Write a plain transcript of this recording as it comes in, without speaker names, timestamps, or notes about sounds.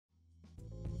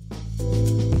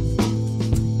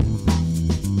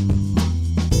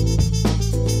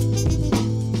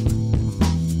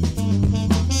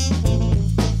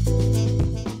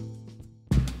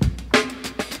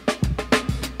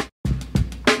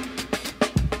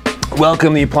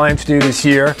Welcome, the Appliance Dude is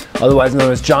here, otherwise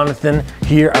known as Jonathan,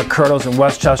 here at Curto's in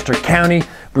Westchester County,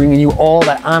 bringing you all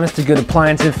that honest to good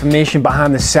appliance information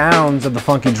behind the sounds of the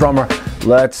funky drummer.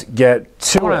 Let's get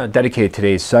to it. I want to dedicate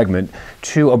today's segment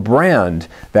to a brand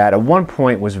that at one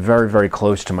point was very, very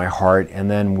close to my heart, and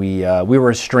then we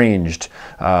were estranged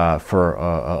for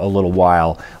a little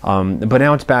while, but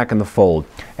now it's back in the fold,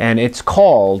 and it's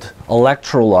called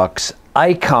Electrolux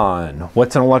Icon.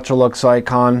 What's an Electrolux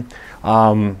Icon?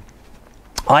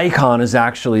 Icon is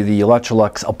actually the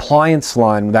Electrolux appliance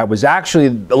line that was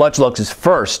actually Electrolux's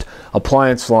first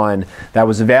appliance line that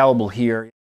was available here.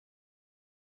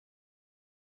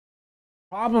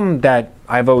 The problem that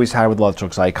I've always had with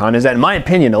Electrolux Icon is that, in my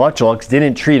opinion, Electrolux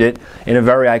didn't treat it in a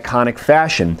very iconic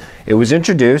fashion. It was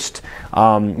introduced,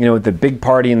 at the big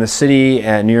party in the city,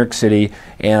 at New York City,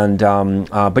 and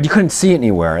but you couldn't see it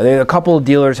anywhere. A couple of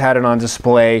dealers had it on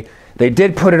display. They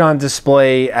did put it on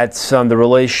display at the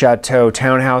Relais Chateau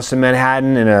townhouse in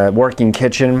Manhattan in a working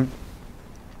kitchen,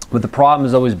 but the problem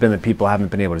has always been that people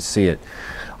haven't been able to see it.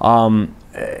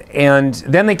 And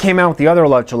then they came out with the other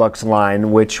Electrolux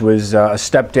line, which was a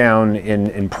step down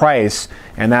in price,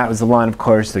 and that was the line, of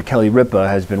course, that Kelly Ripa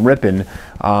has been ripping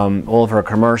all of her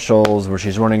commercials, where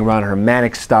she's running around her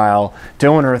manic style,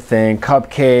 doing her thing,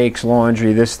 cupcakes,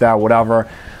 laundry, this, that, whatever.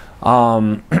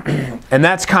 And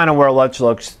that's kind of where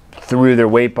Electrolux threw their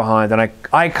weight behind, and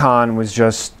Icon was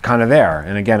just kind of there.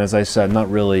 And again, as I said, not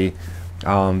really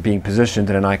being positioned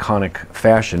in an iconic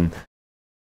fashion.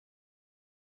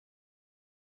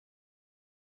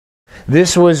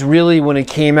 This was really, when it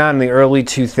came out in the early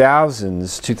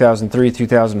 2000s, 2003,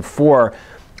 2004,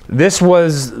 this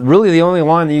was really the only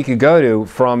line that you could go to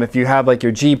from if you had like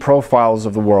your G Profiles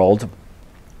of the world,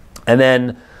 and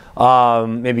then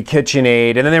maybe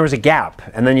KitchenAid, and then there was a gap,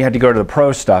 and then you had to go to the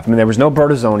Pro stuff. I mean, there was no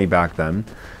Bertazzoni back then.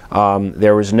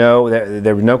 There was no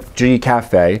G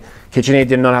Cafe. KitchenAid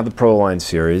did not have the Pro line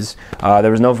series.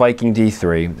 There was no Viking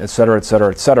D3, etc., etc.,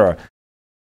 etc.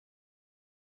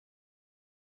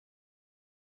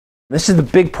 This is the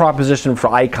big proposition for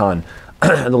Icon,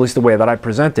 at least the way that I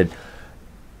present it.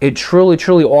 It truly,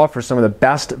 truly offers some of the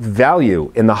best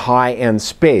value in the high-end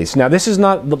space. Now, this is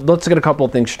not, let's get a couple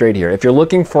of things straight here. If you're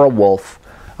looking for a Wolf,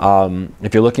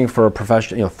 if you're looking for a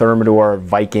professional, Thermador,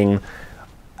 Viking,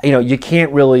 you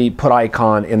can't really put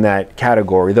Icon in that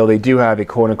category, though they do have a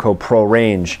quote-unquote pro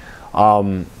range.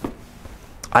 I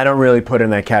don't really put it in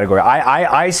that category.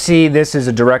 I see this as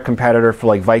a direct competitor for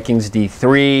like Vikings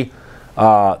D3,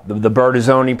 the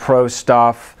Bertazzoni Pro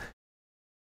stuff.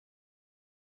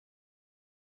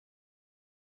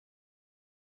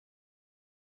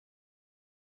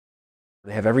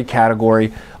 They have every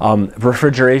category.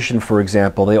 Refrigeration, for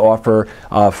example, they offer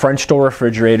French door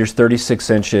refrigerators, 36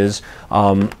 inches,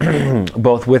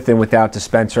 both with and without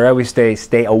dispenser. I always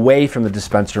stay away from the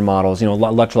dispenser models.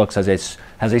 Electrolux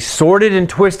has a sordid and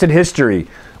twisted history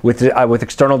with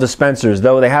external dispensers,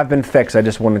 though they have been fixed. I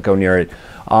just wouldn't go near it.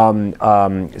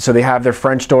 So they have their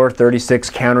French door, 36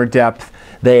 counter depth.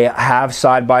 They have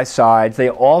side-by-sides.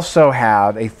 They also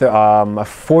have a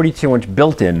 42-inch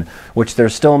built-in, which they're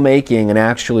still making and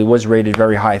actually was rated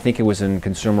very high. I think it was in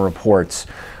Consumer Reports.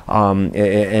 And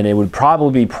it would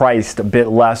probably be priced a bit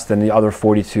less than the other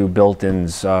 42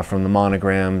 built-ins from the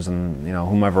Monograms and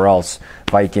whomever else,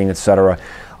 Viking, etc.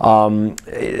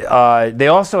 They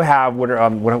also have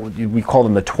what we call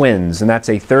them the twins, and that's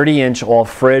a 30-inch all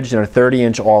fridge and a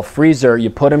 30-inch all freezer. You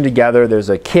put them together. There's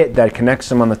a kit that connects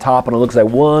them on the top, and it looks like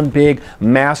one big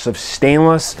mass of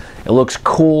stainless. It looks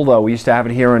cool, though. We used to have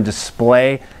it here on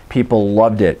display. People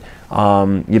loved it.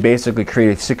 You basically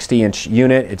create a 60-inch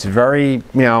unit. It's very,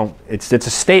 it's a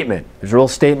statement. There's a real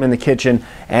statement in the kitchen,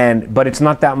 but it's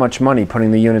not that much money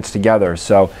putting the units together.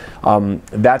 So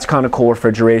that's kind of cool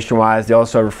refrigeration-wise. They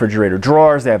also have refrigerator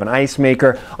drawers. They have an ice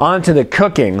maker. On to the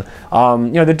cooking.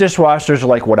 The dishwashers are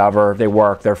like whatever. They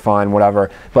work. They're fine, whatever.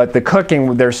 But the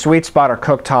cooking, their sweet spot are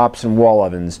cooktops and wall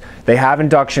ovens. They have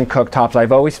induction cooktops.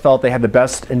 I've always felt they had the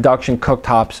best induction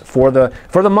cooktops for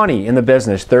the money in the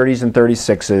business, 30s and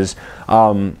 36s.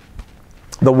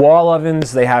 The wall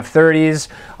ovens, they have 30s,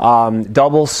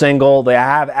 double, single. They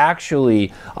have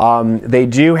actually, they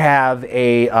do have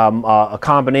a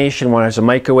combination one. There's a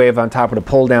microwave on top of the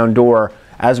pull-down door,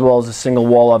 as well as a single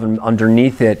wall oven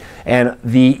underneath it. And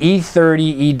the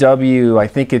E30EW, I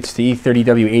think it's the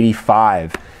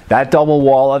E30W85. That double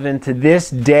wall oven, to this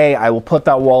day, I will put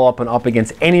that wall oven up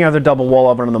against any other double wall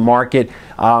oven on the market.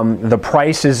 The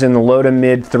price is in the low to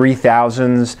mid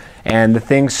 3,000s, and the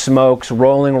thing smokes,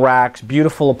 rolling racks,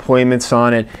 beautiful appointments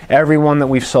on it. Every one that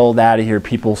we've sold out of here,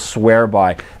 people swear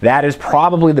by. That is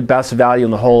probably the best value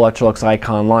in the whole Electrolux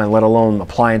Icon line, let alone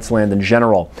appliance land in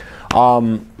general.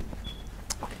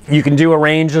 You can do a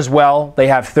range as well. They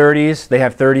have 30s, they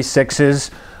have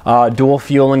 36s, dual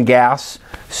fuel and gas.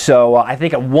 So I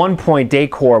think at one point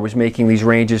Decor was making these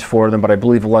ranges for them, but I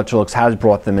believe Electrolux has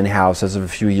brought them in-house as of a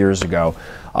few years ago.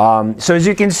 So as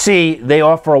you can see, they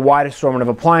offer a wide assortment of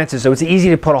appliances, so it's easy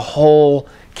to put a whole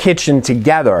kitchen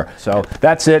together. So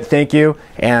that's it, thank you,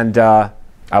 and I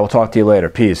will talk to you later.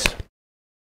 Peace.